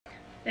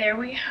there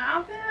we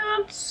have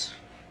it. It's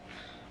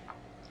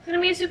gonna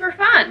be super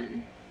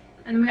fun.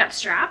 And we got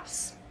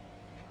straps.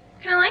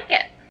 Kind of like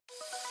it.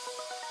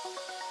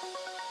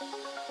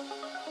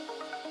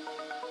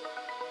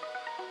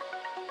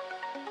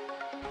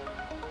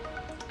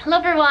 Hello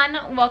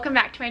everyone, welcome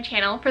back to my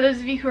channel. For those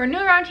of you who are new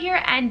around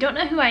here and don't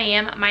know who I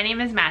am, my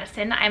name is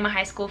Madison. I'm a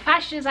high school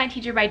fashion design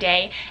teacher by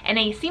day and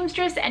a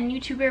seamstress and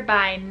YouTuber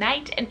by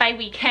night and by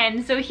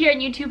weekend. So here on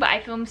YouTube, I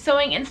film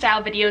sewing and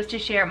style videos to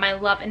share my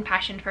love and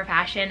passion for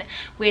fashion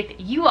with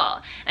you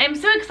all. And I'm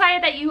so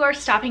excited that you are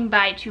stopping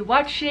by to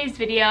watch today's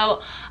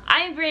video.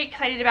 I'm very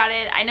excited about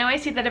it. I know I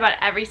say that about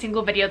every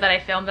single video that I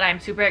film, that I'm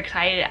super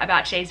excited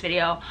about today's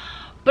video.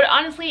 But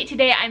honestly,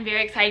 today I'm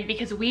very excited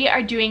because we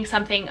are doing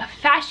something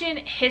fashion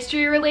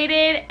history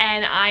related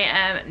and I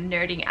am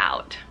nerding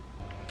out.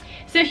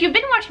 So if you've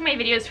been watching my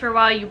videos for a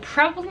while, you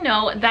probably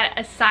know that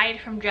aside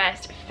from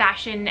just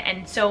fashion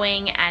and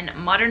sewing and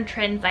modern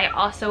trends, I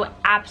also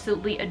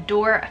absolutely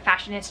adore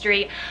fashion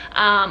history.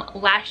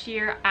 Last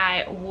year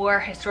I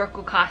wore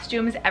historical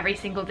costumes every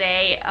single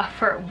day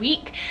for a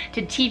week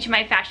to teach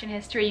my fashion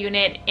history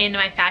unit in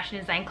my fashion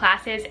design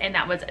classes, and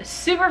that was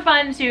super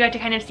fun. So you got to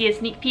kind of see a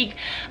sneak peek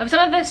of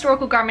some of the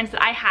historical garments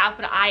that I have,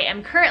 but I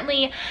am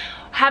currently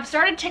have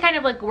started to kind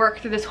of like work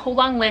through this whole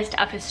long list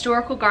of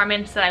historical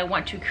garments that I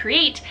want to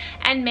create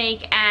and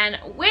make. And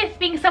with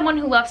being someone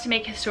who loves to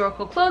make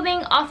historical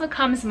clothing also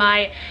comes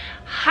my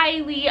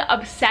highly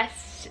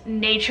obsessed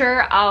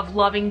nature of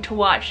loving to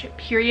watch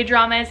period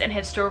dramas and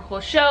historical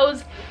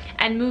shows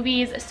and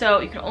movies. So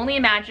you can only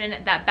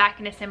imagine that back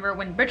in December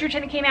when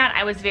Bridgerton came out,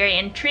 I was very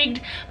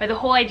intrigued by the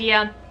whole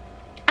idea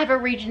of a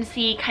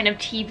Regency kind of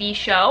TV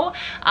show,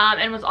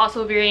 and was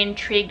also very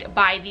intrigued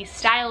by the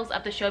styles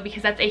of the show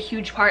because that's a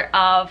huge part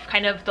of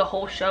kind of the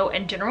whole show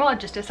in general,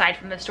 just aside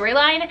from the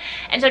storyline.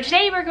 And so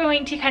today we're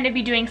going to kind of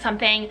be doing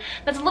something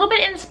that's a little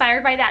bit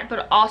inspired by that,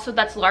 but also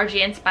that's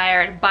largely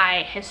inspired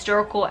by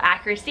historical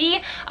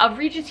accuracy of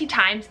Regency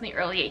times in the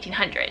early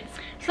 1800s.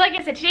 So like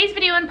I said, today's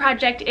video and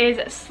project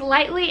is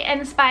slightly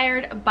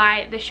inspired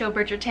by the show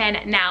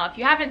Bridgerton. Now, if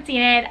you haven't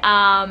seen it,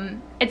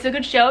 it's a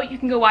good show. You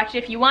can go watch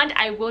it if you want.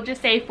 I will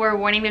just say, for a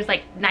warning, there's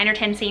like 9 or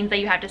 10 scenes that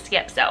you have to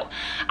skip. So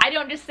I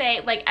don't just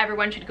say like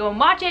everyone should go and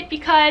watch it,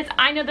 because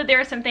I know that there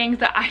are some things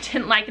that I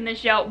didn't like in the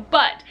show.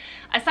 But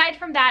aside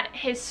from that,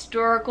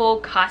 historical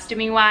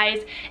costuming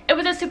wise, it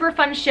was a super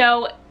fun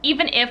show,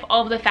 even if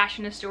all of the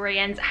fashion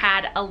historians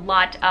had a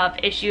lot of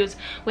issues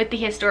with the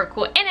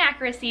historical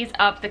inaccuracies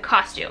of the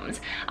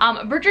costumes.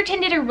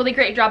 Bridgerton did a really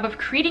great job of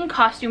creating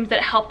costumes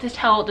that helped to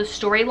tell the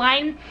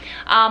storyline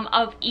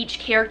of each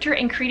character,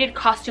 and created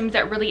costumes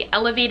that really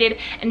elevated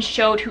and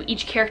showed who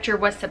each character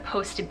was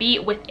supposed to be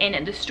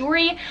within the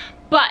story.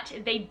 But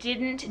they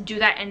didn't do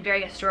that in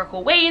very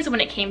historical ways when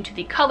it came to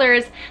the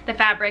colors, the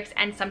fabrics,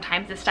 and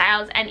sometimes the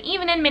styles, and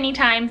even in many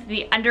times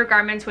the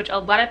undergarments, which a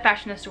lot of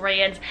fashion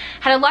historians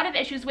had a lot of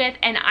issues with,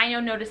 and I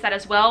noticed that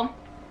as well.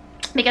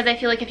 Because I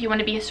feel like if you want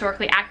to be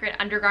historically accurate,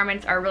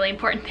 undergarments are a really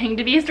important thing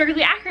to be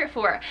historically accurate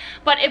for.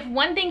 But if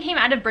one thing came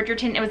out of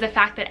Bridgerton, it was the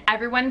fact that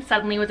everyone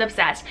suddenly was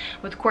obsessed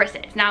with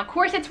corsets. Now,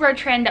 corsets were a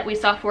trend that we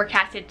saw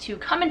forecasted to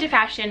come into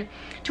fashion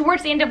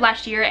towards the end of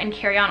last year and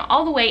carry on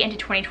all the way into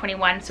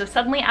 2021. So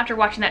suddenly, after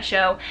watching that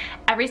show,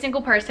 every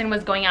single person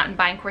was going out and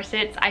buying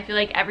corsets. I feel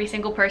like every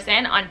single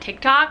person on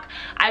TikTok,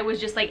 I was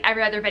just like,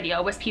 every other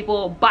video was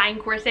people buying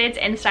corsets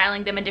and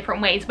styling them in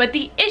different ways. But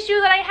the issue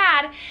that I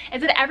had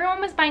is that everyone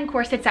was buying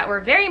corsets that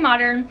were very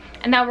modern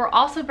and that were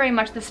also very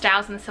much the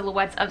styles and the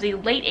silhouettes of the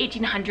late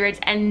 1800s,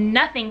 and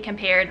nothing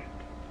compared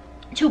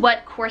to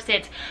what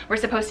corsets were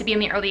supposed to be in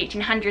the early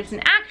 1800s.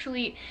 And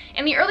actually,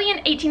 in the early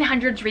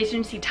 1800s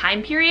Regency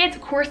time periods,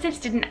 corsets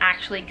didn't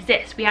actually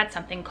exist. We had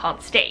something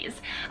called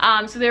stays.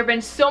 So there have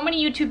been so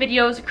many YouTube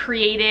videos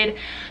created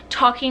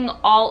talking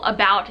all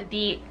about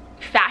the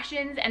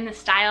fashions and the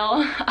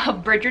style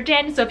of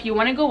Bridgerton. So if you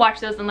want to go watch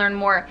those and learn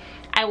more,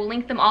 I will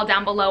link them all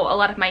down below. A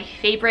lot of my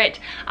favorite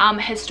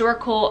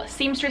historical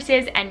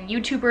seamstresses and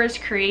YouTubers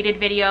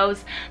created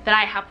videos that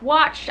I have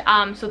watched.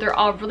 So they're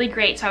all really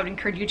great. So I would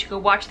encourage you to go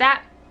watch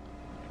that.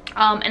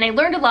 And I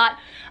learned a lot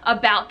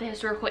about the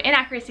historical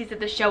inaccuracies of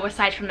the show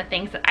aside from the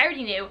things that I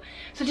already knew.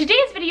 So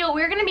today's video,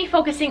 we're going to be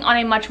focusing on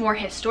a much more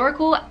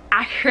historically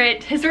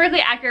accurate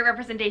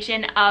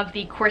representation of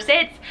the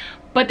corsets,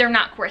 but they're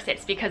not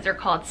corsets because they're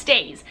called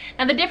stays.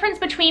 Now the difference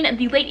between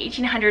the late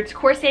 1800s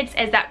corsets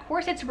is that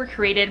corsets were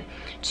created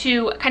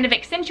to kind of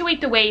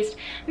accentuate the waist,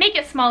 make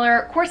it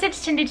smaller.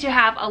 Corsets tended to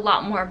have a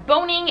lot more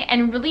boning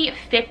and really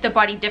fit the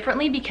body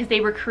differently because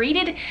they were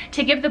created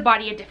to give the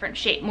body a different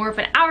shape, more of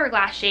an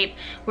hourglass shape,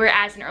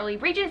 whereas in early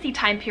Regency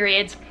time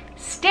periods,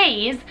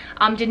 stays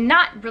did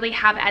not really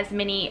have as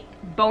many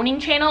boning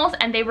channels,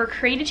 and they were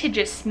created to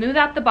just smooth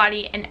out the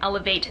body and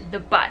elevate the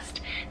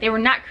bust. They were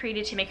not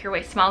created to make your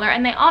waist smaller,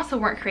 and they also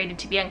weren't created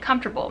to be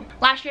uncomfortable.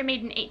 Last year I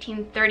made an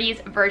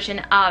 1830s version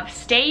of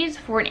stays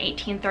for an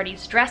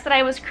 1830s dress that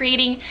I was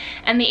creating,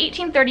 and the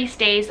 1830s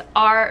stays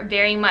are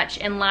very much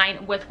in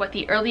line with what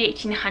the early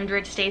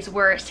 1800s stays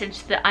were,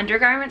 since the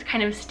undergarments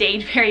kind of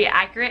stayed very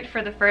accurate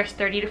for the first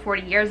 30 to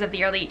 40 years of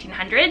the early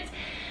 1800s.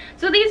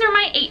 So these are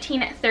my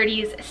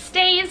 1830s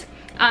stays.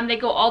 They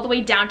go all the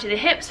way down to the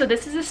hip, so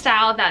this is a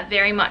style that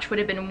very much would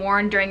have been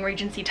worn during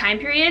Regency time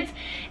periods,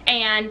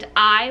 and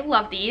I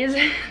love these.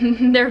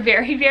 They're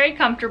very, very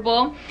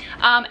comfortable.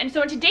 And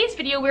so in today's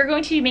video, we're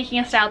going to be making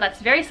a style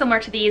that's very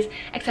similar to these,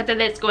 except that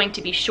it's going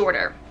to be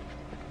shorter.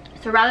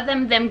 So rather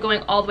than them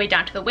going all the way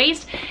down to the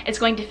waist, it's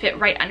going to fit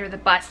right under the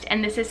bust.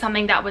 And this is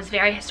something that was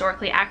very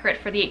historically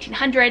accurate for the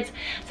 1800s,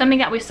 something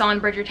that we saw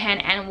in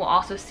Bridgerton and we'll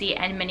also see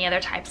in many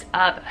other types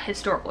of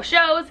historical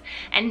shows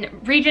and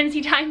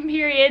Regency time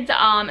periods,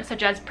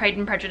 such as Pride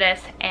and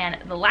Prejudice and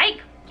the like.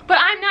 But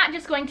I'm not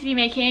just going to be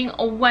making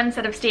one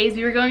set of stays,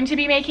 we are going to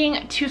be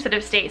making two sets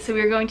of stays. So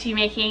we're going to be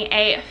making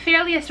a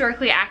fairly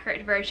historically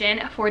accurate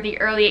version for the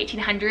early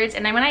 1800s.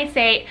 And then when I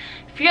say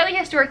fairly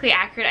historically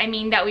accurate, I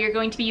mean that we are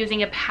going to be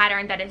using a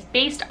pattern that is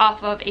based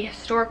off of a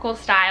historical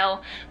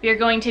style. We are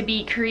going to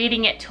be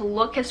creating it to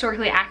look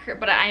historically accurate,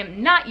 but I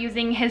am not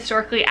using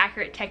historically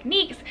accurate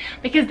techniques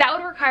because that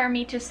would require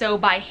me to sew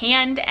by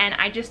hand, and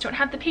I just don't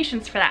have the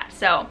patience for that.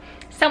 So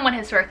somewhat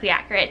historically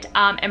accurate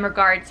in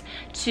regards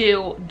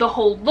to the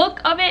whole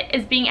look of it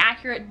is being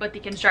accurate, but the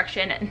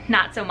construction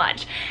not so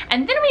much.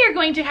 And then we are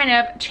going to kind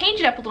of change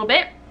it up a little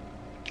bit,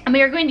 and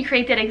we are going to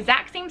create that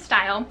exact same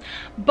style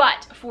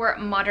but for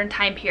modern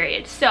time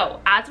period. So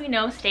as we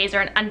know, stays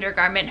are an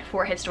undergarment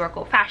for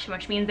historical fashion,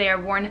 which means they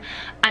are worn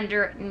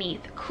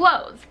underneath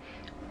clothes.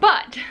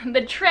 But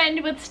the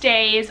trend with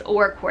stays,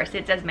 or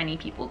corsets as many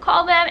people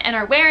call them and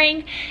are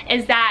wearing,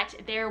 is that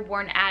they're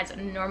worn as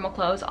normal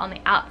clothes on the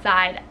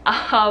outside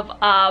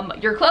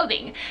of your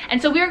clothing.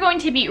 And so we're going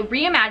to be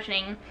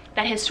reimagining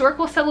that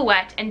historical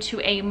silhouette into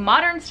a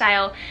modern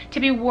style to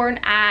be worn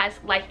as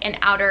like an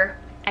outer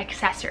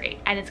accessory,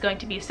 and it's going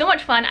to be so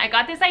much fun. I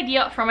got this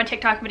idea from a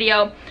TikTok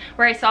video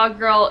where I saw a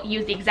girl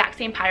use the exact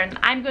same pattern that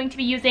I'm going to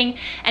be using,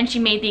 and she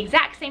made the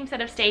exact same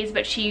set of stays,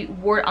 but she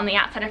wore it on the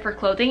outside of her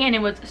clothing, and it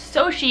was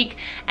so chic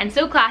and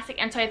so classic.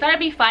 And so I thought it'd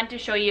be fun to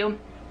show you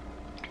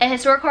a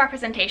historical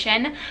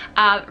representation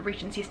of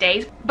Regency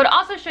stays, but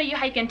also show you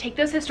how you can take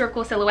those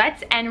historical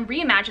silhouettes and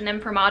reimagine them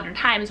for modern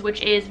times,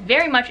 which is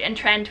very much in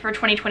trend for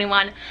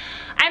 2021.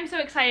 I'm so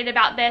excited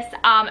about this.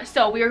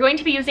 So we are going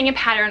to be using a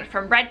pattern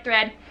from Red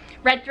Thread.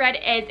 Red Thread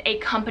is a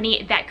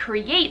company that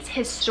creates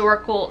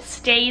historical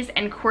stays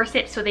and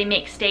corsets. So they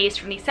make stays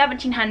from the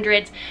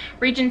 1700s,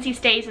 Regency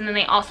stays, and then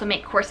they also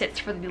make corsets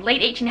for the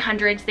late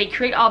 1800s. They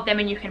create all of them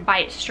and you can buy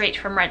it straight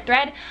from Red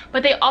Thread,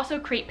 but they also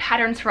create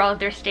patterns for all of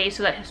their stays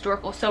so that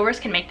historical sewers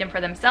can make them for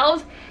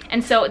themselves.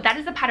 And so that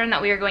is the pattern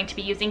that we are going to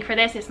be using for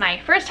this. It's my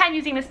first time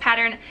using this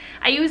pattern.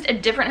 I used a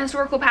different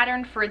historical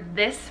pattern for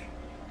this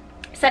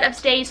set of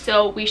stays,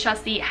 so we shall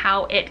see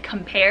how it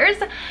compares.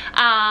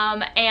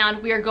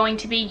 And we are going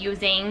to be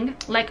using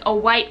like a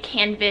white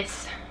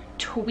canvas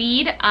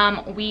tweed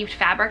weaved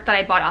fabric that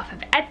I bought off of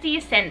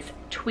Etsy, since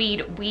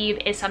tweed weave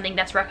is something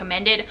that's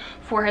recommended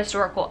for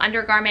historical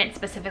undergarments,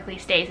 specifically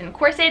stays and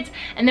corsets.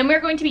 And then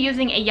we're going to be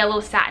using a yellow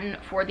satin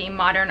for the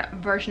modern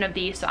version of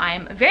these, so I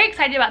am very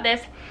excited about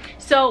this.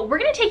 So we're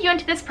going to take you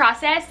into this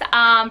process.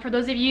 For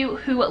those of you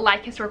who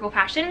like historical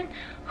fashion,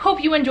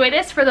 hope you enjoy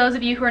this. For those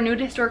of you who are new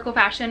to historical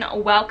fashion,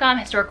 welcome.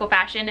 Historical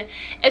fashion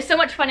is so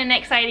much fun and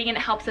exciting, and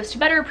it helps us to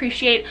better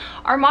appreciate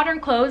our modern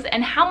clothes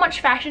and how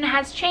much fashion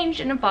has changed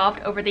and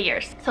evolved over the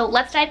years. So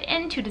let's dive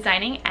into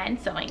designing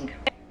and sewing.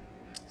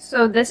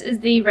 So this is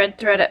the Red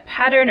Thread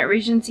pattern at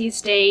Regency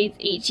stays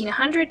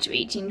 1800 to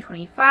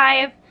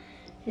 1825.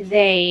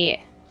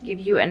 They give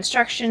you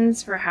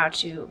instructions for how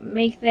to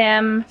make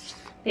them.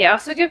 They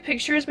also give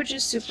pictures, which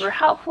is super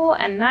helpful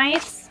and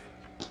nice.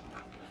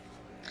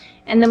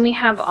 And then we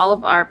have all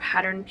of our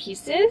pattern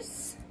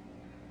pieces.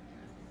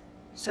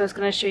 So it's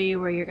going to show you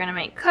where you're going to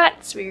make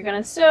cuts, where you're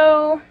going to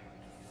sew.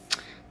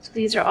 So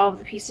these are all of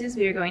the pieces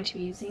we are going to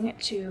be using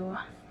to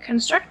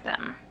construct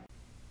them.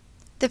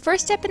 The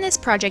first step in this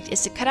project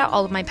is to cut out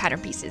all of my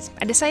pattern pieces.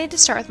 I decided to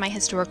start with my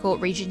historical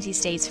Regency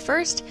stays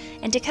first,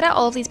 and to cut out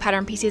all of these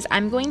pattern pieces,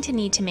 I'm going to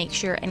need to make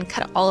sure and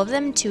cut all of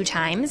them 2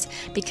 times,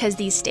 because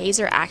these stays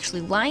are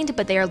actually lined,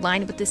 but they are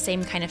lined with the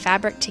same kind of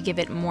fabric to give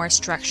it more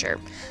structure.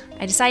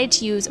 I decided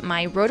to use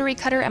my rotary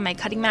cutter and my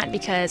cutting mat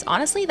because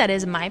honestly that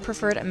is my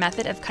preferred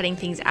method of cutting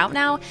things out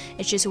now.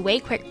 It's just way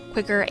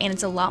quicker and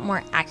it's a lot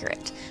more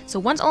accurate. So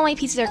once all my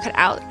pieces are cut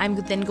out, I'm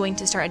then going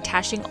to start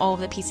attaching all of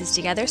the pieces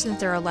together, since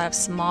there are a lot of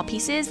small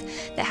pieces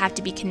that have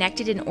to be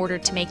connected in order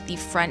to make the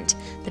front,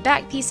 the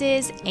back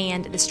pieces,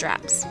 and the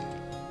straps.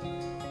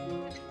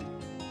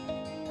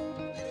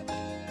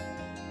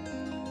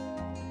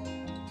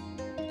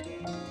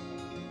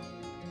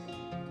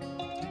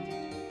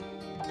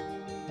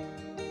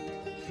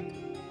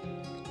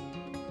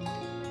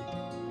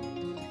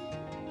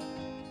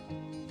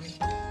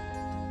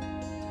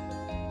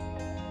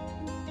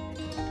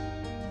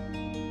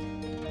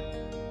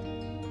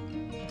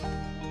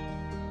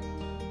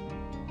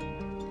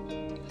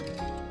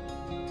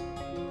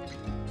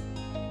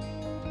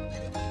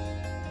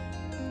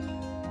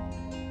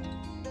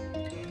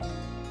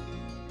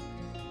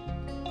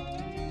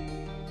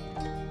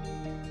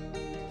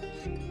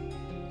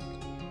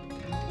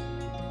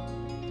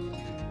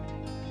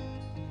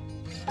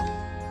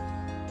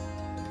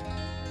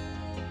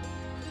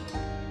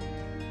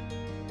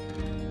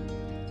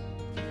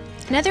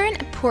 Another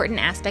important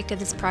aspect of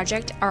this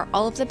project are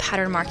all of the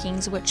pattern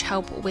markings, which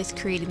help with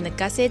creating the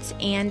gussets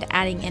and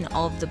adding in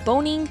all of the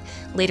boning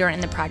later on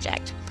in the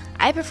project.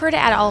 I prefer to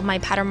add all of my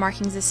pattern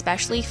markings,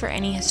 especially for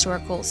any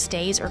historical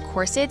stays or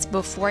corsets,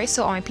 before I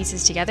sew all my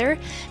pieces together,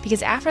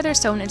 because after they're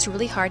sewn, it's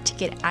really hard to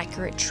get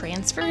accurate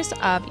transfers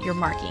of your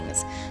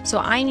markings. So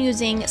I'm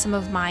using some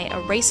of my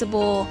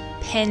erasable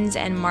pens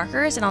and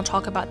markers, and I'll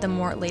talk about them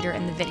more later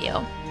in the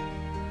video.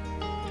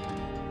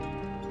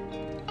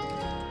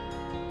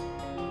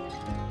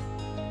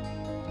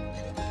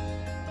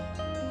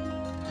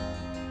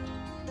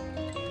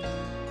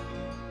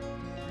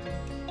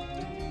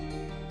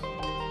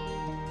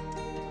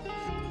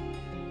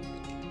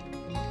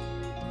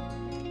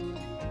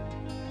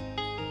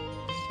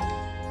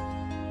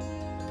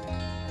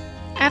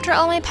 After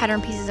all my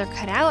pattern pieces are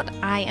cut out,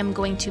 I am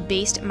going to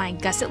baste my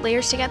gusset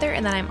layers together,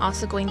 and then I'm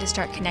also going to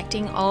start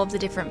connecting all of the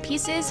different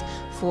pieces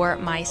for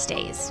my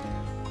stays.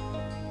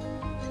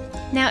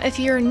 Now, if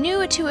you're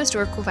new to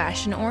historical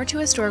fashion or to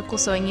historical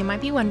sewing, you might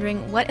be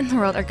wondering, what in the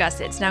world are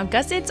gussets? Now,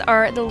 gussets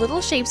are the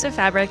little shapes of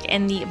fabric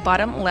in the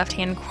bottom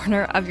left-hand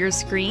corner of your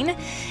screen,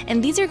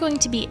 and these are going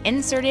to be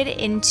inserted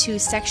into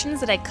sections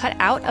that I cut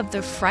out of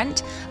the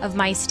front of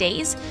my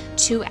stays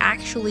to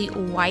actually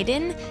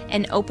widen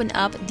and open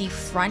up the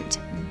front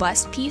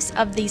bust piece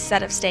of the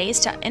set of stays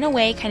to, in a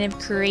way, kind of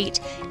create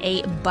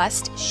a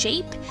bust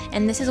shape,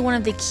 and this is one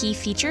of the key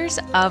features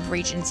of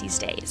Regency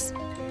stays.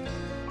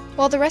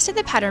 While the rest of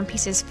the pattern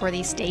pieces for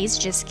these stays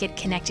just get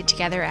connected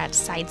together at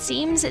side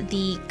seams,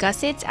 the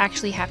gussets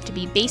actually have to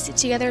be basted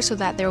together so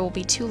that there will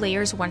be two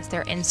layers once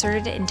they're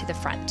inserted into the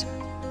front.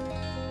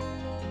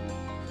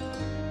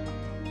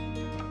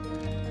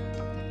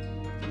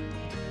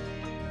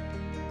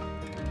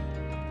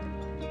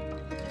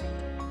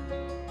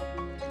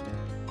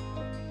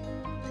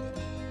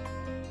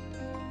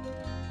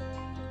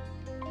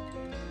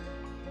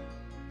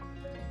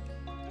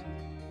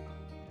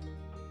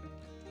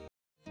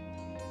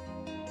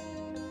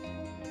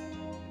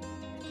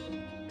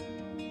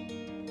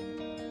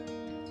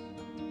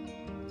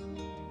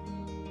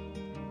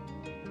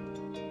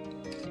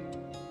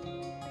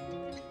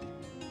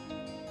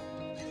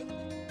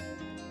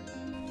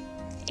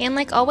 And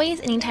like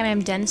always, anytime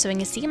I'm done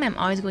sewing a seam, I'm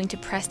always going to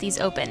press these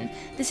open.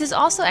 This is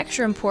also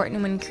extra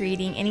important when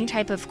creating any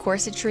type of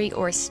corsetry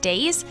or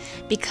stays,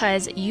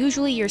 because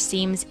usually your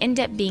seams end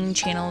up being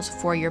channels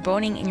for your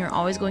boning, and you're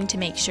always going to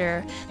make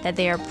sure that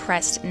they are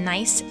pressed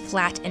nice,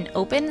 flat, and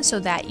open so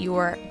that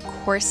your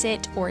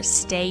corset or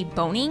stay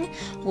boning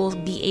will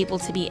be able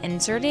to be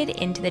inserted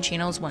into the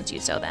channels once you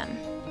sew them.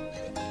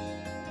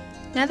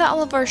 Now that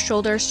all of our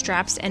shoulder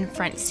straps and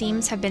front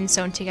seams have been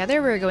sewn together,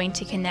 we're going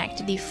to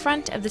connect the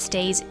front of the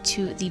stays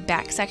to the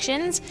back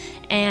sections,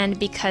 and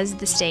because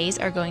the stays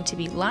are going to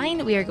be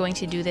lined, we are going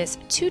to do this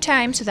 2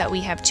 times so that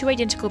we have 2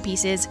 identical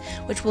pieces,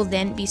 which will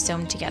then be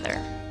sewn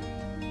together.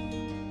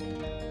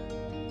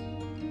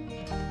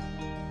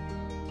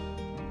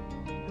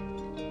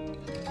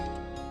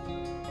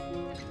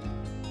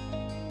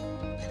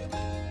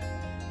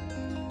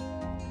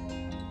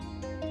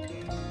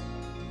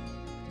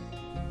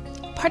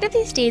 Part of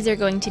these stays are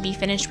going to be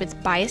finished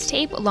with bias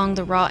tape along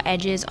the raw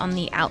edges on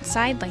the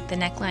outside, like the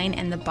neckline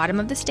and the bottom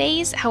of the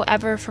stays.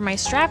 However, for my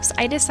straps,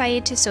 I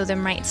decided to sew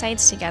them right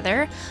sides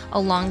together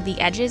along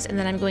the edges, and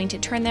then I'm going to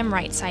turn them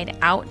right side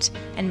out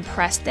and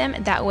press them.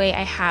 That way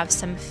I have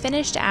some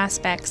finished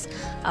aspects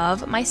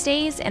of my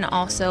stays, and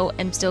also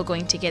I'm still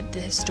going to get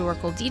the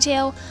historical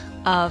detail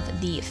of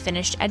the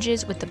finished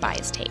edges with the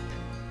bias tape.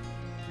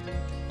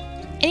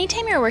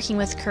 Anytime you're working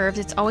with curves,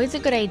 it's always a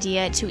good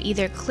idea to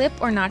either clip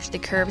or notch the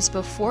curves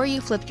before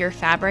you flip your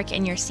fabric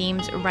and your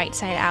seams right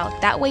side out.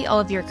 That way all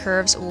of your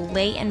curves will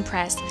lay and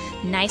press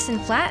nice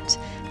and flat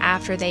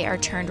after they are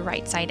turned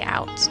right side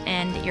out,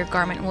 and your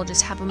garment will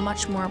just have a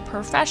much more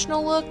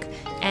professional look,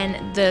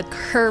 and the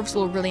curves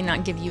will really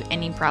not give you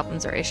any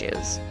problems or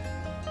issues.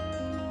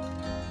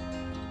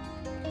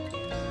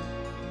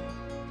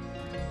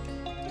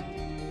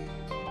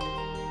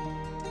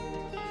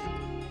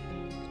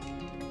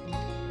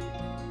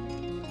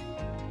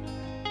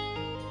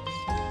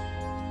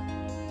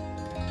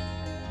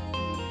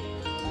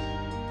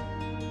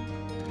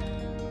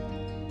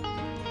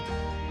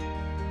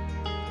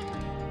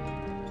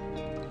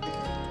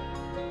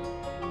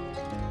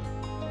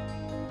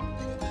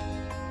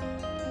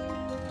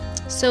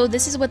 So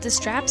this is what the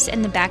straps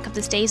and the back of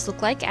the stays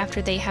look like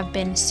after they have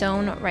been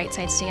sewn right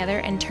sides together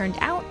and turned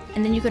out,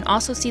 and then you can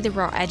also see the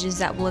raw edges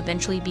that will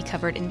eventually be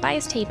covered in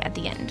bias tape at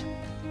the end.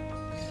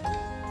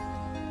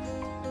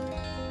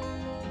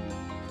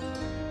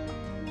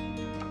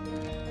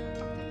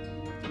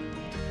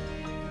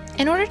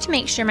 In order to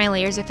make sure my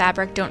layers of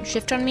fabric don't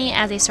shift on me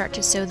as I start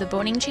to sew the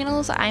boning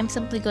channels, I'm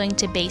simply going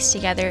to baste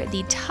together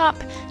the top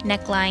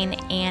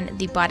neckline and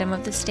the bottom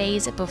of the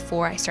stays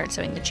before I start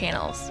sewing the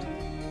channels.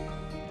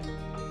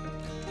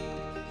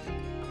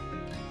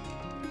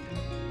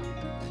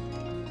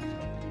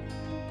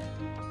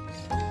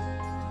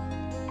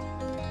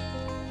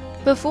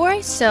 Before I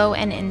sew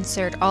and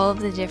insert all of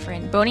the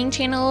different boning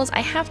channels,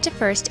 I have to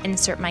first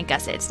insert my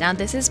gussets. Now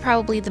this is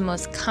probably the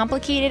most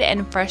complicated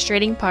and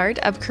frustrating part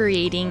of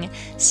creating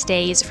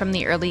stays from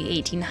the early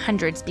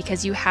 1800s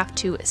because you have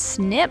to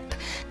snip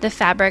the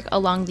fabric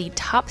along the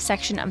top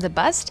section of the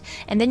bust,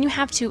 and then you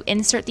have to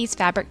insert these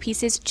fabric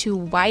pieces to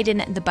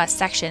widen the bust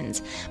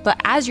sections. But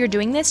as you're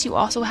doing this, you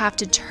also have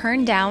to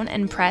turn down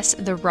and press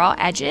the raw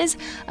edges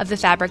of the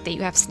fabric that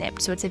you have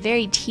snipped. So it's a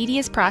very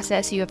tedious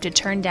process. You have to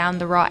turn down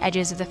the raw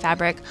edges of the fabric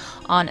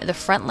on the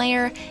front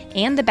layer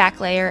and the back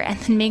layer, and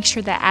then make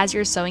sure that as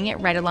you're sewing it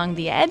right along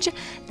the edge,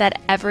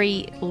 that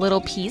every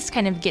little piece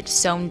kind of gets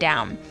sewn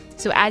down.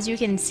 So as you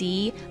can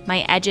see,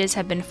 my edges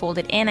have been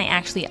folded in. I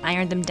actually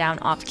ironed them down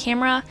off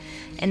camera,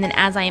 and then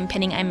as I am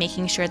pinning, I'm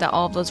making sure that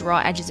all of those raw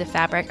edges of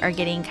fabric are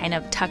getting kind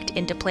of tucked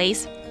into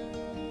place.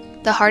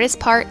 The hardest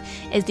part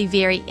is the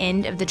very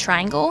end of the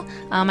triangle.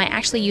 I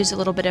actually used a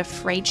little bit of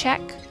fray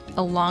check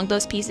along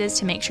those pieces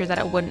to make sure that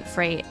it wouldn't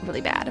fray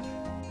really bad.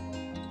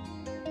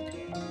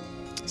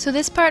 So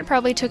this part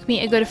probably took me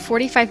a good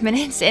 45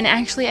 minutes, and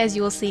actually, as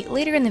you will see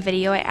later in the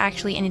video, I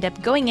actually ended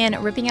up going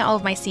in, ripping out all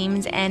of my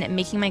seams, and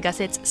making my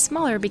gussets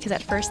smaller because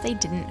at first they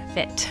didn't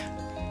fit.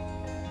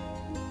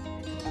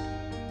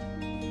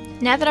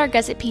 Now that our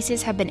gusset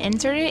pieces have been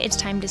inserted, it's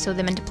time to sew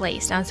them into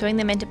place. Now, sewing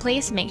them into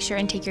place, make sure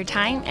and take your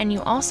time, and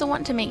you also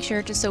want to make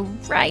sure to sew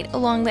right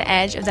along the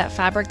edge of that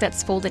fabric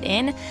that's folded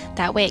in.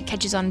 That way it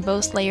catches on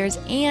both layers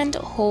and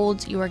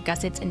holds your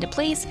gussets into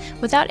place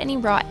without any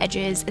raw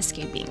edges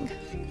escaping.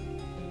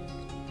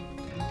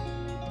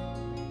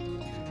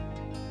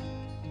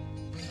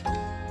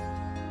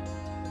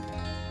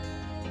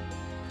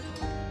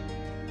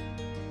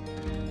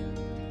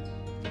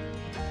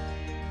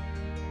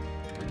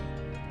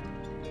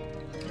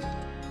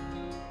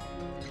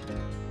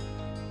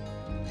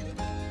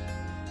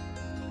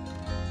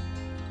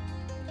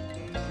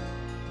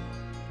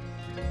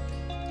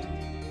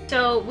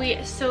 So we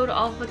sewed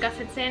all of the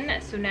gussets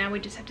in, so now we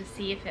just have to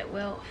see if it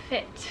will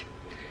fit.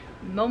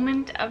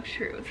 Moment of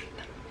truth.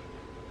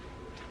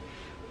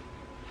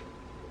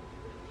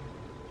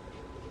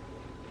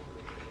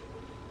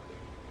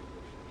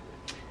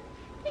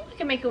 I think we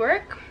can make it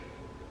work.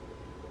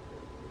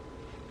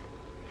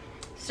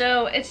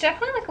 So it's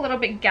definitely like a little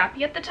bit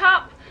gappy at the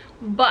top,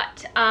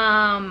 but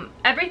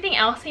everything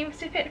else seems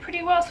to fit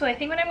pretty well. So I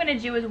think what I'm going to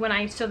do is when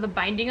I sew the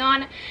binding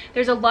on,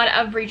 there's a lot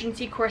of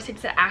Regency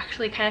corsets that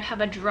actually kind of have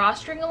a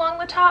drawstring along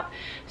the top,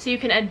 so you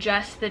can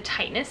adjust the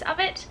tightness of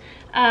it,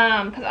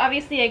 because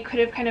obviously I could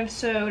have kind of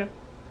sewed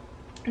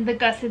the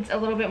gussets a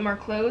little bit more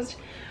closed,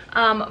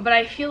 but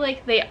I feel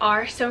like they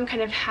are sewn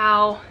kind of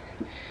how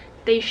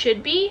they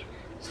should be,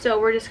 so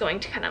we're just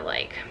going to kind of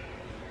like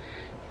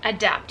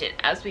adapt it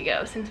as we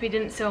go, since we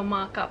didn't sew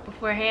mock-up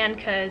beforehand,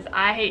 because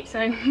I hate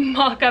sewing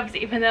mock-ups,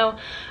 even though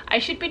I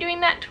should be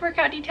doing that to work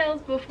out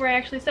details before I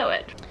actually sew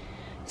it.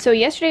 So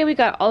yesterday we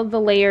got all of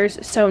the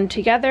layers sewn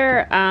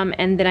together,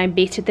 and then I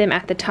basted them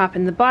at the top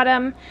and the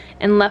bottom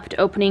and left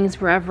openings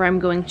wherever I'm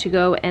going to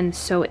go and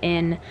sew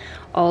in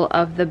all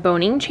of the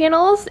boning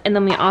channels. And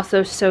then we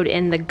also sewed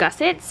in the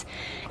gussets,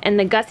 and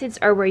the gussets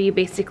are where you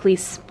basically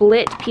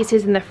split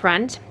pieces in the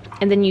front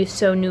and then you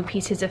sew new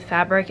pieces of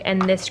fabric,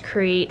 and this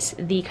creates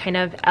the kind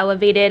of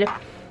elevated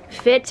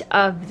fit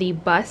of the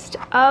bust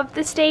of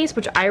the stays,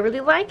 which I really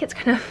like. It's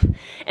kind of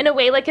in a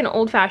way like an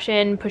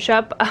old-fashioned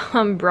push-up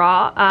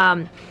bra,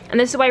 and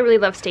this is why I really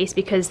love stays,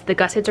 because the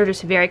gussets are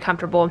just very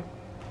comfortable.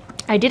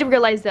 I did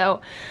realize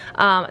though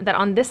that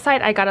on this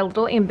side I got a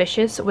little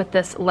ambitious with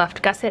this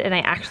left gusset, and I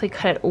actually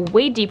cut it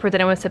way deeper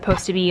than it was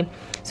supposed to be.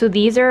 So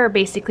these are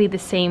basically the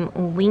same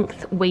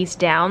length waist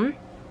down,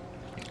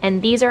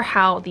 and these are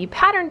how the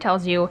pattern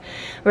tells you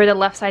where the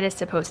left side is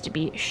supposed to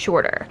be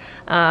shorter.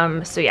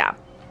 So yeah,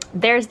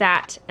 there's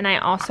that. And I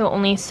also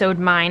only sewed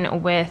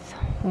mine with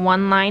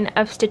one line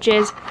of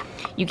stitches.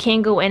 You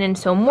can go in and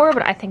sew more,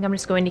 but I think I'm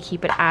just going to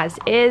keep it as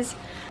is.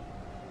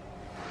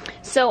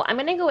 So I'm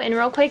going to go in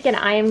real quick, and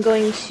I am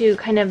going to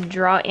kind of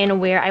draw in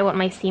where I want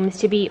my seams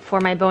to be for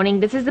my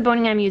boning. This is the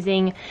boning I'm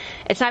using.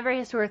 It's not very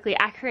historically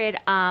accurate.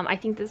 I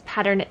think this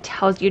pattern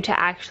tells you to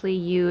actually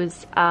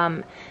use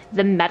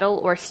the metal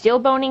or steel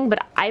boning,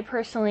 but I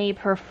personally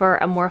prefer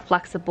a more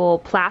flexible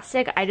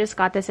plastic. I just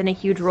got this in a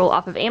huge roll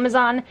off of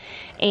Amazon,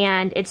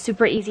 and it's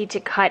super easy to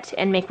cut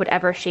and make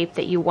whatever shape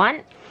that you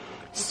want.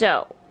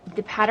 So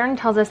the pattern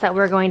tells us that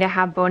we're going to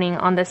have boning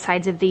on the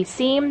sides of these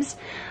seams.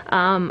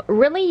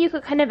 Really, you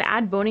could kind of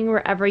add boning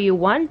wherever you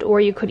want,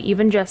 or you could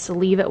even just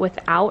leave it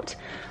without,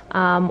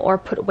 or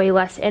put way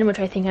less in, which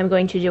I think I'm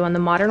going to do on the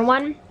modern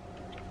one.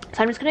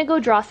 So I'm just going to go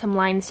draw some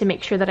lines to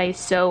make sure that I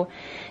sew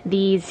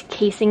these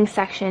casing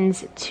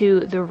sections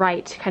to the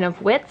right kind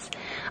of widths.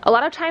 A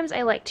lot of times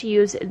I like to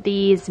use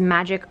these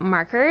magic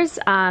markers.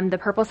 The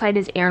purple side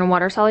is air and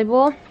water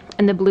soluble,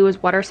 and the blue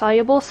is water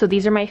soluble, so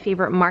these are my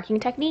favorite marking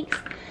techniques.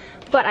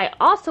 But I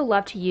also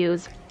love to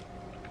use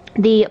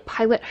the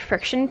Pilot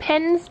friction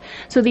pins.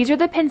 So these are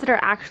the pins that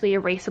are actually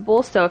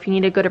erasable, so if you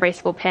need a good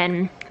erasable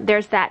pin,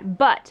 there's that.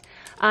 But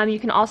You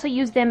can also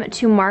use them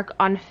to mark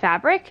on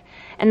fabric,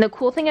 and the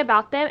cool thing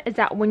about them is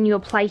that when you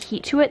apply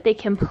heat to it, they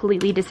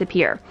completely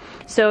disappear.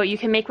 So you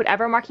can make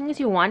whatever markings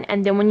you want,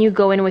 and then when you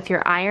go in with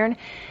your iron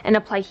and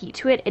apply heat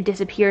to it, it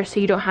disappears, so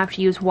you don't have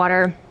to use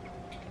water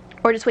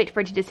or just wait for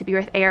it to disappear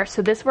with air.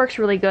 So this works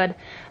really good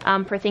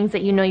for things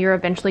that you know you're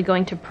eventually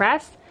going to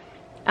press,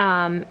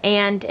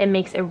 and it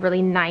makes a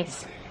really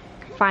nice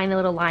fine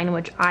little line,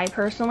 which I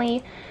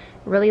personally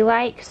really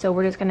like. So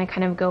we're just going to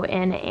kind of go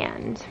in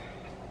and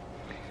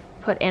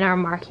put in our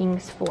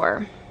markings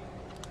for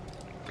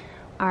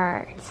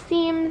our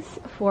seams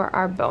for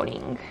our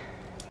boning.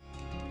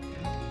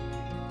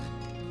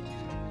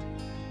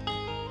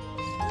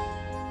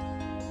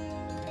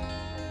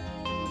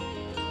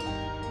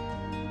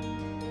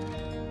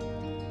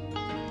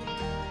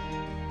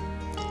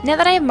 Now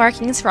that I have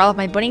markings for all of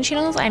my boning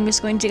channels, I'm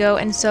just going to go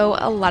and sew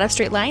a lot of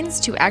straight lines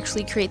to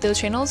actually create those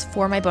channels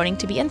for my boning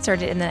to be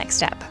inserted in the next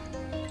step.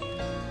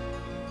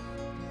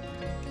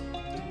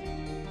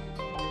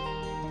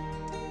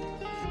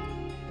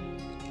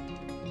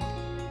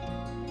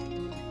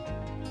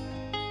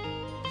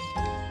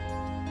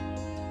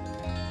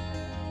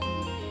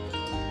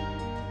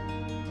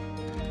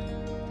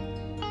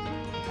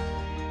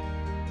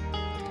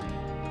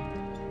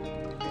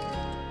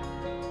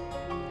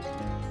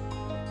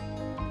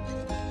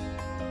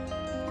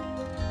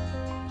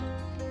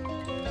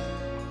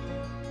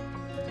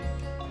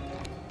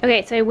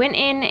 Okay, so I went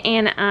in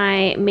and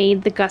I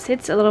made the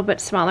gussets a little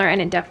bit smaller,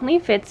 and it definitely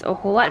fits a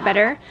whole lot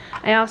better.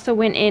 I also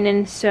went in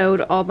and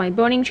sewed all my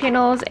boning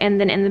channels, and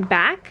then in the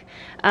back,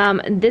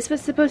 this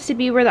was supposed to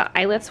be where the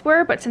eyelets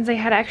were, but since I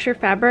had extra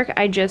fabric,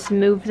 I just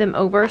moved them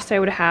over so I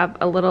would have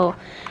a little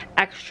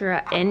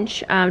extra inch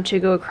to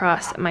go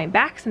across my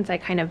back, since I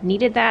kind of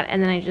needed that,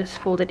 and then I just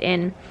folded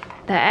in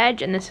the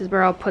edge, and this is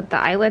where I'll put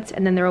the eyelets,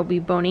 and then there will be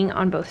boning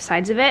on both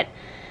sides of it.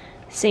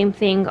 Same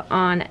thing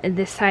on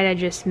this side, I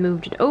just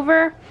moved it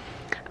over.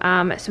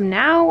 So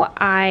now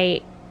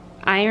I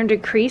ironed a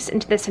crease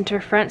into the center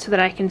front so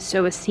that I can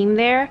sew a seam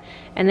there,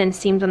 and then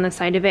seams on the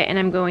side of it, and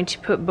I'm going to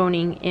put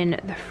boning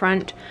in the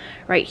front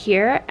right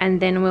here,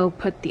 and then we'll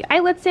put the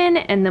eyelets in,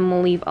 and then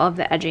we'll leave all of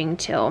the edging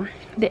till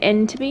the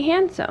end to be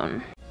hand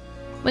sewn.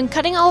 When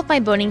cutting all of my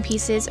boning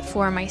pieces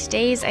for my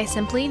stays, I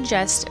simply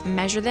just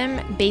measure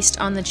them based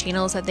on the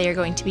channels that they are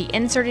going to be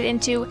inserted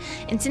into,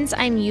 and since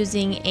I'm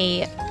using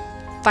a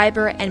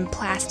fiber and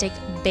plastic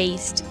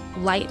based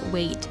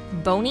lightweight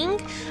boning,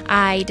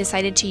 I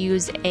decided to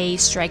use a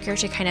striker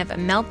to kind of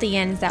melt the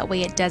ends, that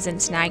way it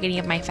doesn't snag any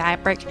of my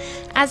fabric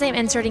as I'm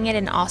inserting it,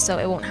 and also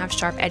it won't have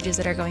sharp edges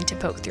that are going to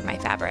poke through my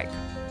fabric.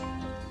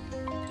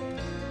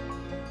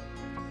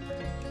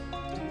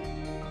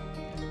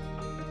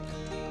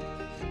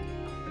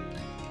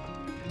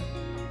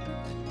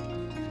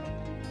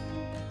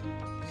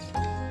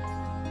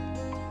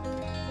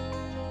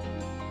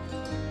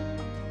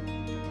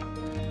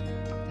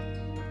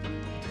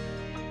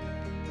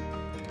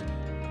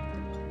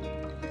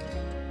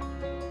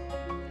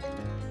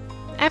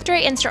 After I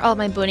insert all of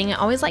my boning, I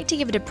always like to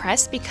give it a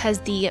press because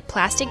the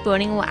plastic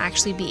boning will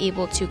actually be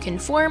able to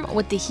conform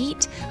with the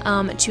heat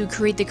to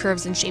create the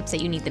curves and shapes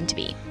that you need them to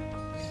be.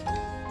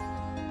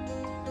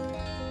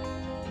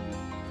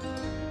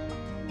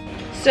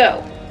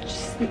 So,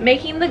 just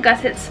making the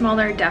gussets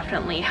smaller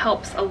definitely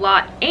helps a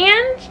lot,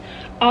 and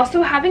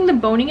also having the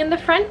boning in the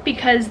front,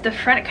 because the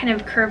front kind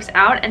of curves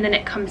out and then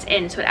it comes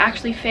in, so it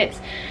actually fits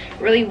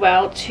really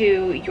well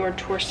to your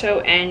torso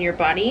and your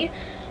body,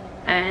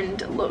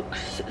 and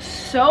looks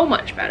so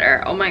much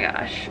better. Oh my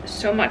gosh,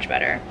 so much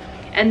better.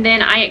 And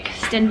then I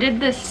extended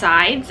the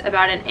sides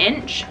about an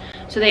inch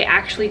so they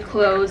actually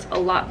close a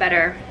lot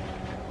better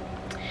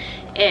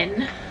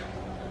in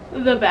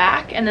the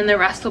back, and then the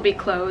rest will be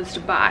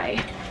closed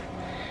by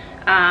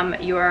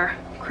your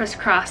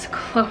crisscross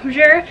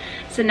closure.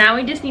 So now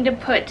we just need to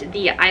put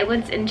the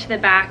eyelets into the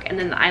back, and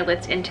then the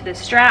eyelets into the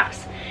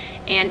straps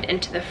and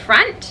into the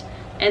front,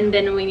 and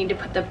then we need to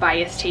put the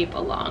bias tape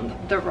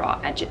along the raw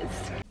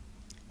edges.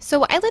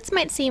 So eyelets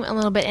might seem a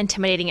little bit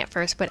intimidating at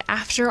first, but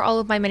after all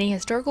of my many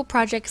historical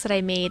projects that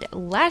I made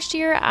last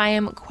year, I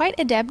am quite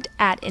adept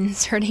at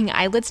inserting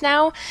eyelets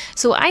now.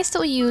 So I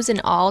still use an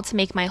awl to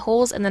make my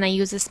holes, and then I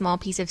use a small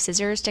piece of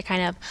scissors to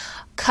kind of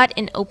cut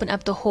and open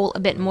up the hole a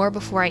bit more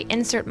before I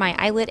insert my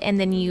eyelet, and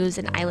then use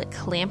an eyelet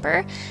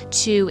clamper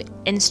to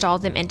install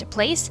them into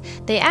place.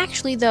 They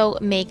actually though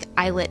make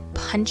eyelet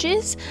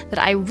punches that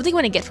I really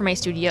want to get for my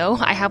studio.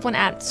 I have one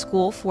at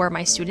school for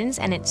my students,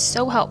 and it's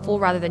so helpful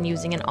rather than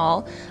using an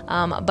awl.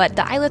 But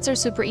the eyelets are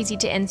super easy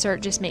to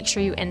insert. Just make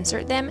sure you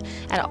insert them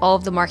at all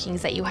of the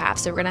markings that you have.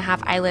 So we're going to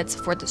have eyelets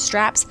for the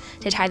straps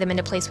to tie them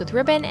into place with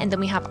ribbon, and then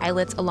we have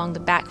eyelets along the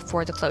back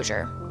for the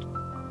closure.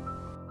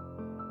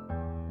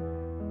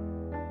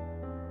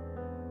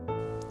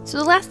 So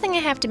the last thing I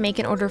have to make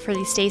in order for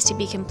these stays to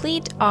be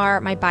complete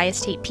are my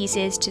bias tape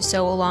pieces to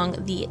sew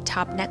along the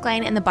top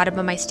neckline and the bottom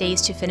of my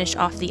stays to finish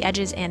off the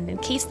edges and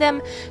encase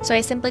them. So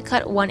I simply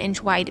cut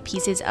 1-inch wide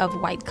pieces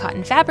of white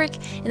cotton fabric,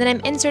 and then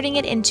I'm inserting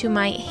it into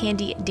my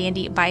handy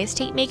dandy bias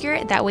tape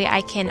maker. That way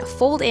I can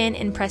fold in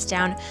and press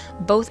down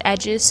both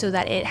edges so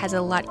that it has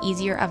a lot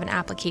easier of an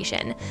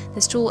application.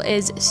 This tool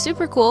is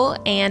super cool,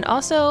 and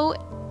also,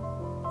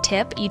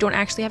 tip, you don't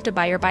actually have to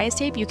buy your bias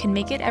tape, you can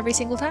make it every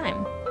single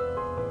time.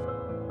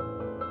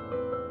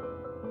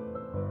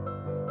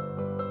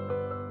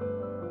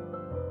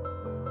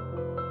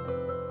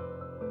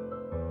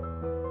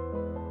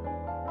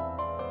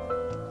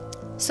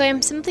 So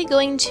I'm simply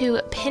going to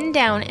pin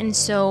down and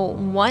sew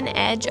one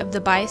edge of the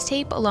bias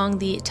tape along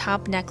the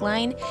top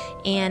neckline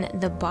and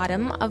the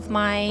bottom of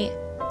my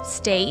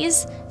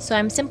stays. So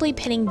I'm simply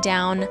pinning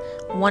down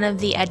one of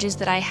the edges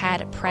that I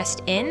had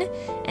pressed in,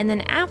 and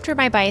then after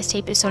my bias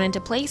tape is sewn into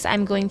place,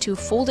 I'm going to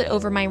fold it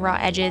over my raw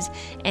edges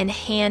and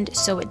hand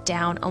sew it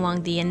down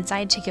along the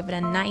inside to give it a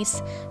nice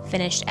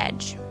finished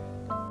edge.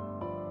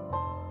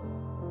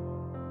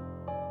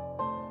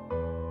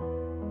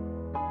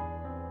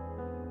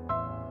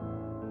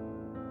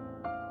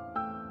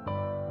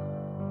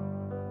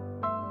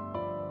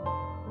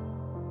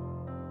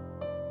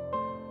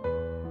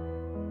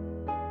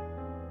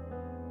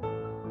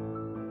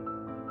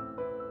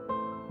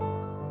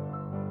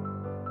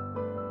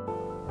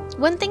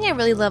 One thing I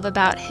really love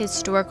about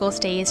historical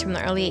stays from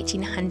the early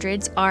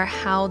 1800s are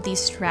how these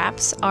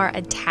straps are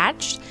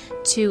attached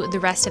to the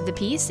rest of the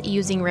piece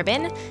using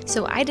ribbon.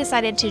 So I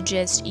decided to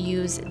just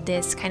use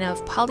this kind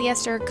of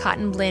polyester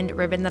cotton blend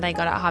ribbon that I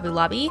got at Hobby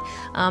Lobby.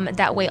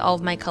 That way all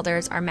of my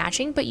colors are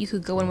matching, but you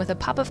could go in with a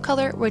pop of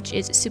color, which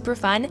is super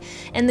fun.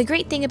 And the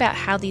great thing about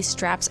how these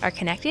straps are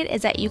connected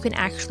is that you can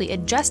actually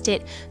adjust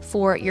it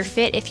for your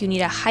fit if you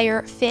need a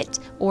higher fit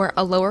or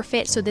a lower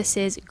fit. So this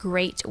is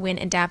great when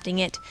adapting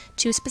it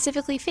to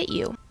specifically fit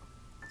you.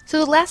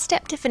 So the last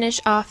step to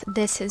finish off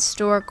this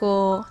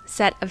historical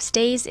set of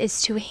stays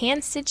is to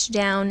hand stitch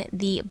down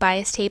the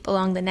bias tape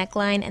along the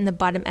neckline and the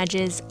bottom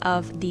edges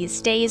of these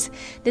stays.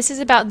 This is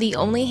about the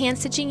only hand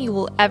stitching you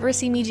will ever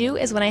see me do,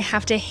 is when I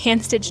have to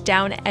hand stitch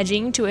down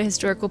edging to a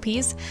historical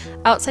piece.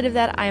 Outside of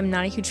that, I am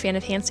not a huge fan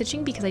of hand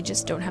stitching because I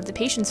just don't have the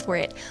patience for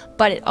it,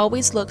 but it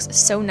always looks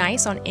so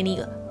nice on any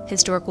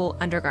historical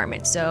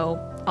undergarment, so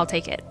I'll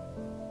take it.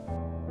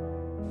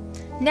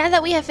 Now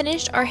that we have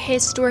finished our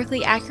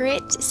historically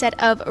accurate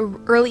set of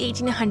early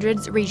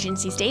 1800s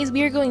Regency stays,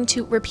 we are going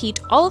to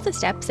repeat all of the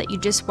steps that you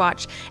just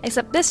watched,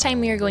 except this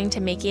time we are going to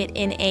make it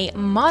in a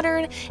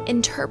modern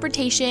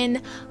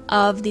interpretation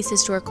of these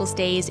historical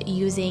stays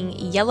using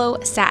yellow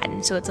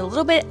satin. So it's a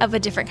little bit of a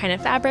different kind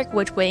of fabric,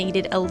 which made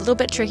it a little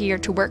bit trickier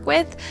to work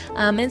with,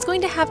 and it's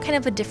going to have kind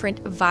of a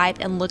different vibe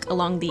and look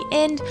along the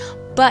end,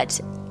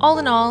 but all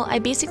in all, I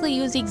basically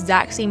used the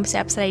exact same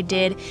steps that I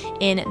did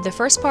in the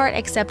first part,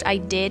 except I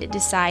did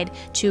decide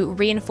to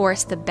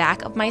reinforce the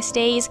back of my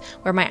stays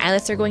where my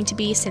eyelets are going to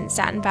be, since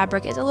satin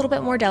fabric is a little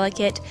bit more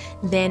delicate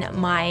than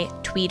my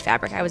tweed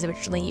fabric I was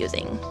originally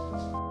using.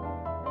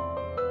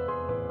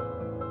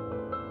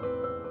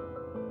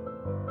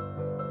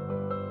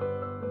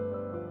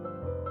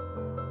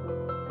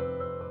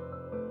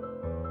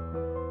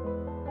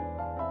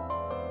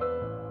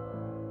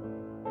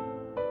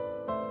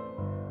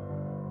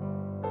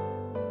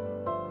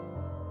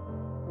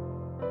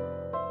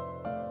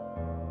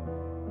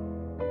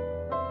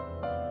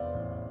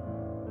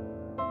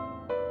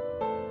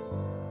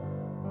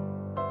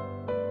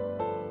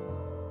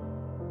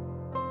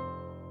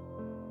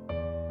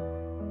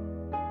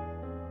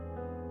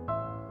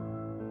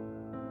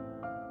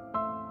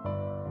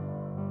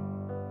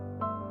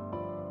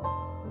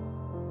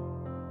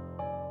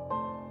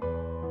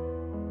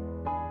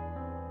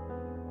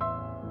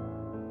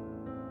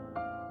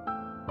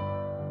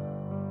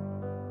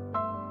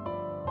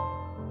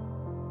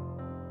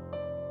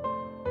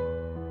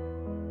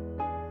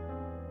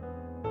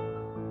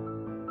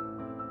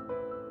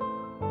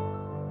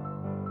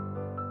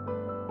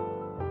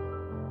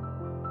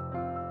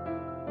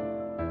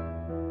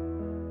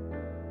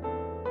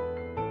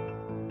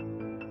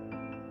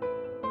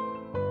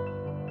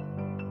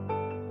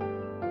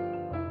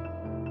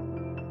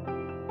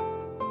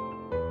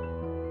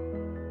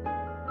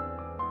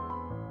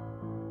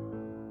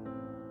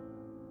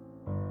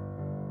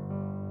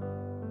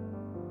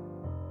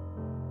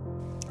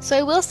 So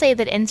I will say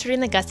that inserting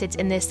the gussets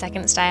in this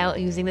second style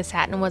using the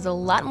satin was a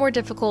lot more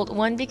difficult.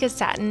 One, because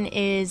satin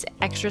is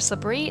extra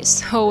slippery,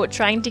 so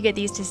trying to get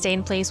these to stay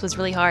in place was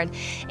really hard,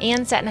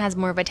 and satin has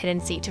more of a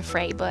tendency to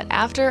fray. But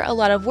after a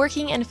lot of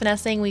working and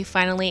finessing, we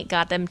finally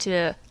got them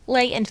to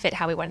lay and fit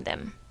how we wanted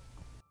them.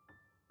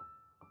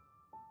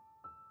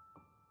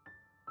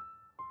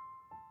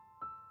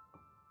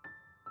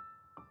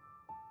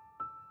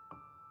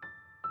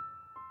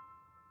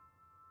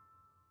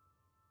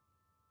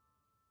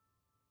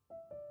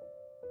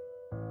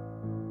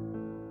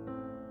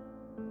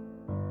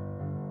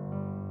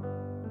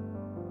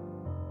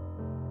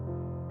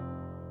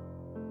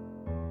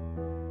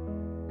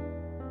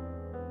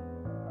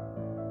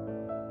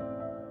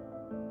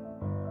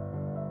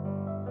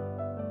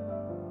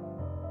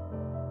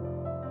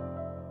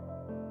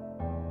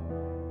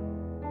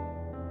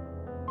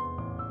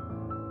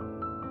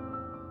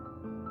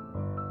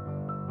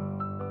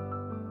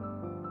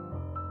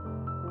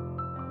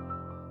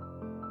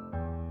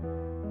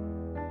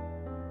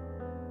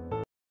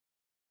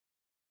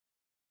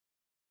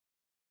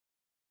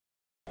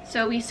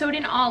 So we sewed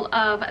in all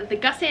of the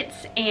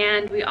gussets,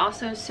 and we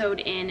also sewed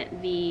in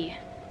the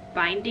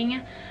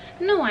binding.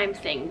 No, I'm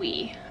saying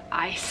we.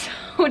 I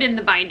sewed in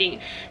the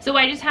binding. So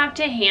I just have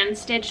to hand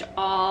stitch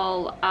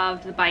all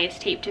of the bias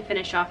tape to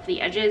finish off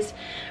the edges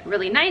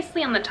really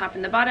nicely on the top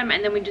and the bottom,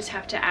 and then we just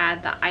have to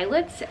add the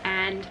eyelets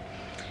and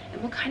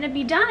it will kind of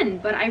be done.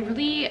 But I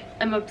really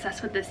am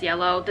obsessed with this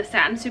yellow. The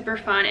satin's super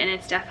fun, and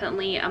it's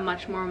definitely a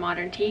much more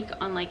modern take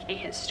on like a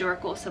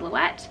historical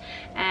silhouette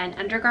and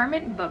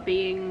undergarment, but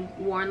being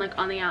worn like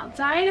on the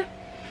outside.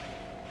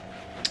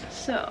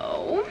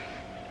 So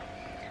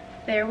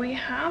there we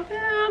have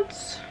it.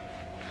 It's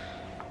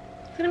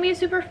gonna be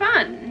super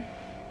fun.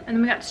 And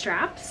then we got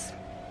straps.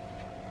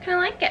 Kind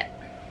of like it.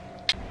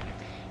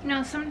 You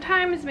know,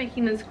 sometimes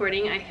making this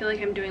squirting, I feel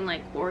like I'm doing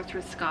like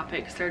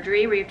arthroscopic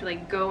surgery where you have to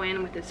like go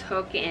in with this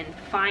hook and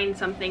find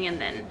something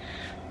and then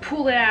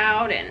pull it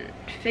out and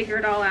figure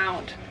it all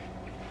out.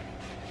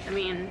 I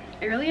mean,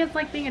 it really is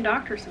like being a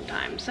doctor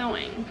sometimes,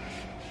 sewing.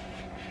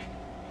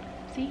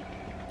 See?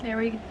 There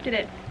we did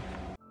it.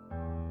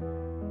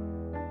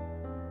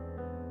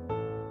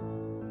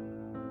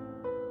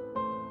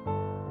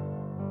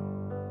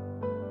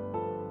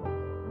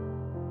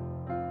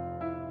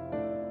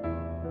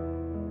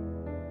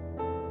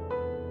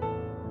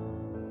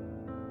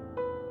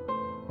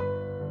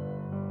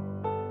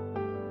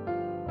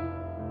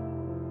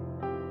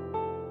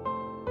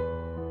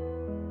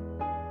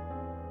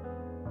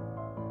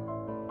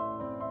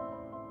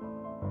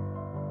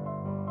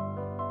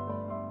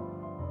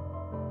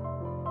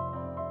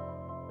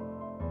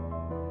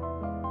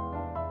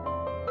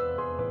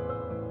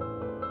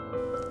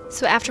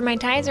 So after my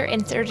ties are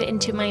inserted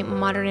into my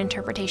modern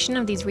interpretation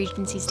of these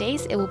Regency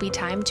stays, it will be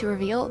time to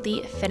reveal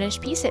the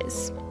finished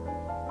pieces.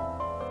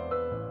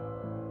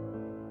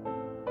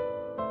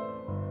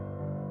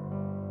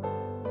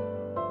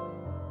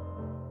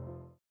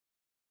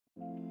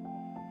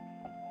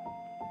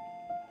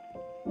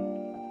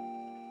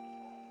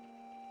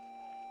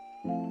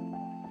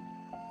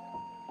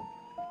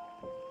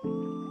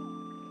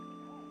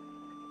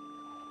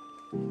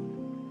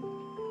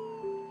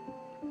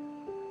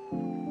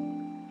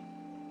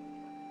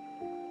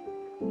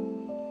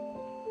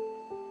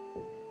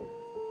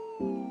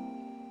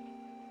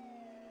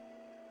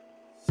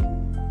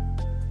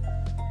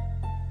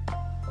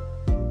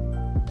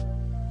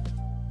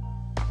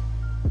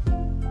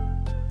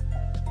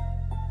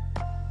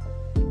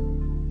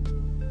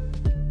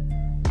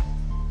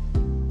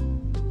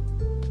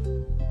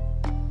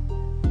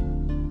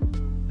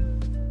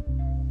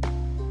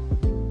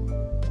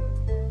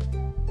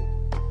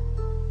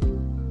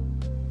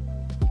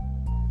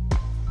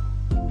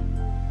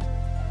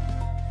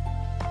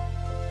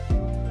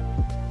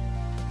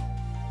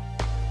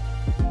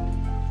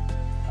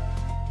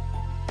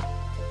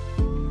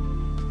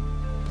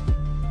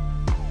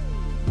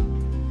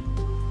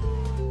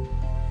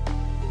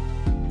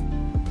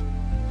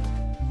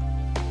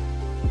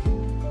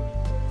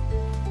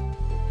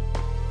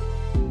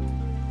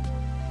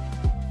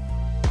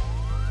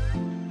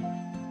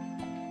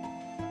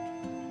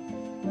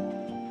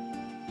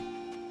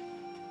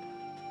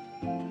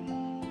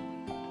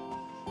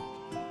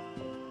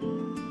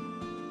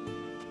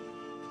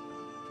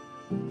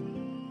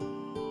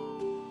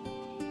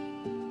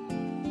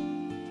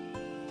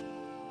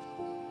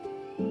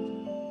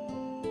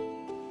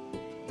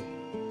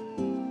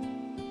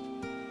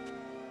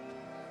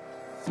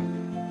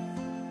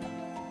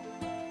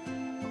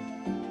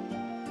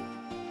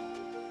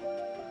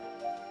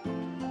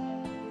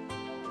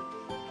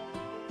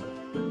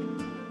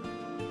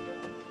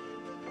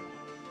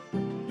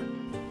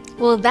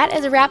 Well, that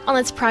is a wrap on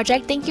this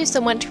project. Thank you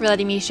so much for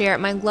letting me share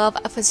my love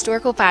of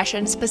historical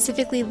fashion,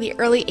 specifically the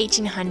early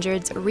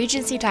 1800s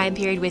Regency time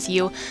period with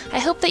you. I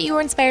hope that you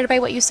were inspired by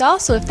what you saw,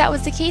 so if that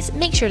was the case,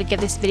 make sure to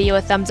give this video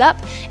a thumbs up.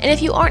 And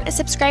if you aren't a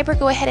subscriber,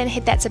 go ahead and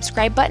hit that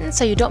subscribe button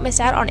so you don't miss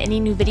out on any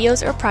new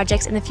videos or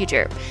projects in the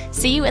future.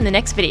 See you in the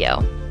next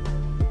video.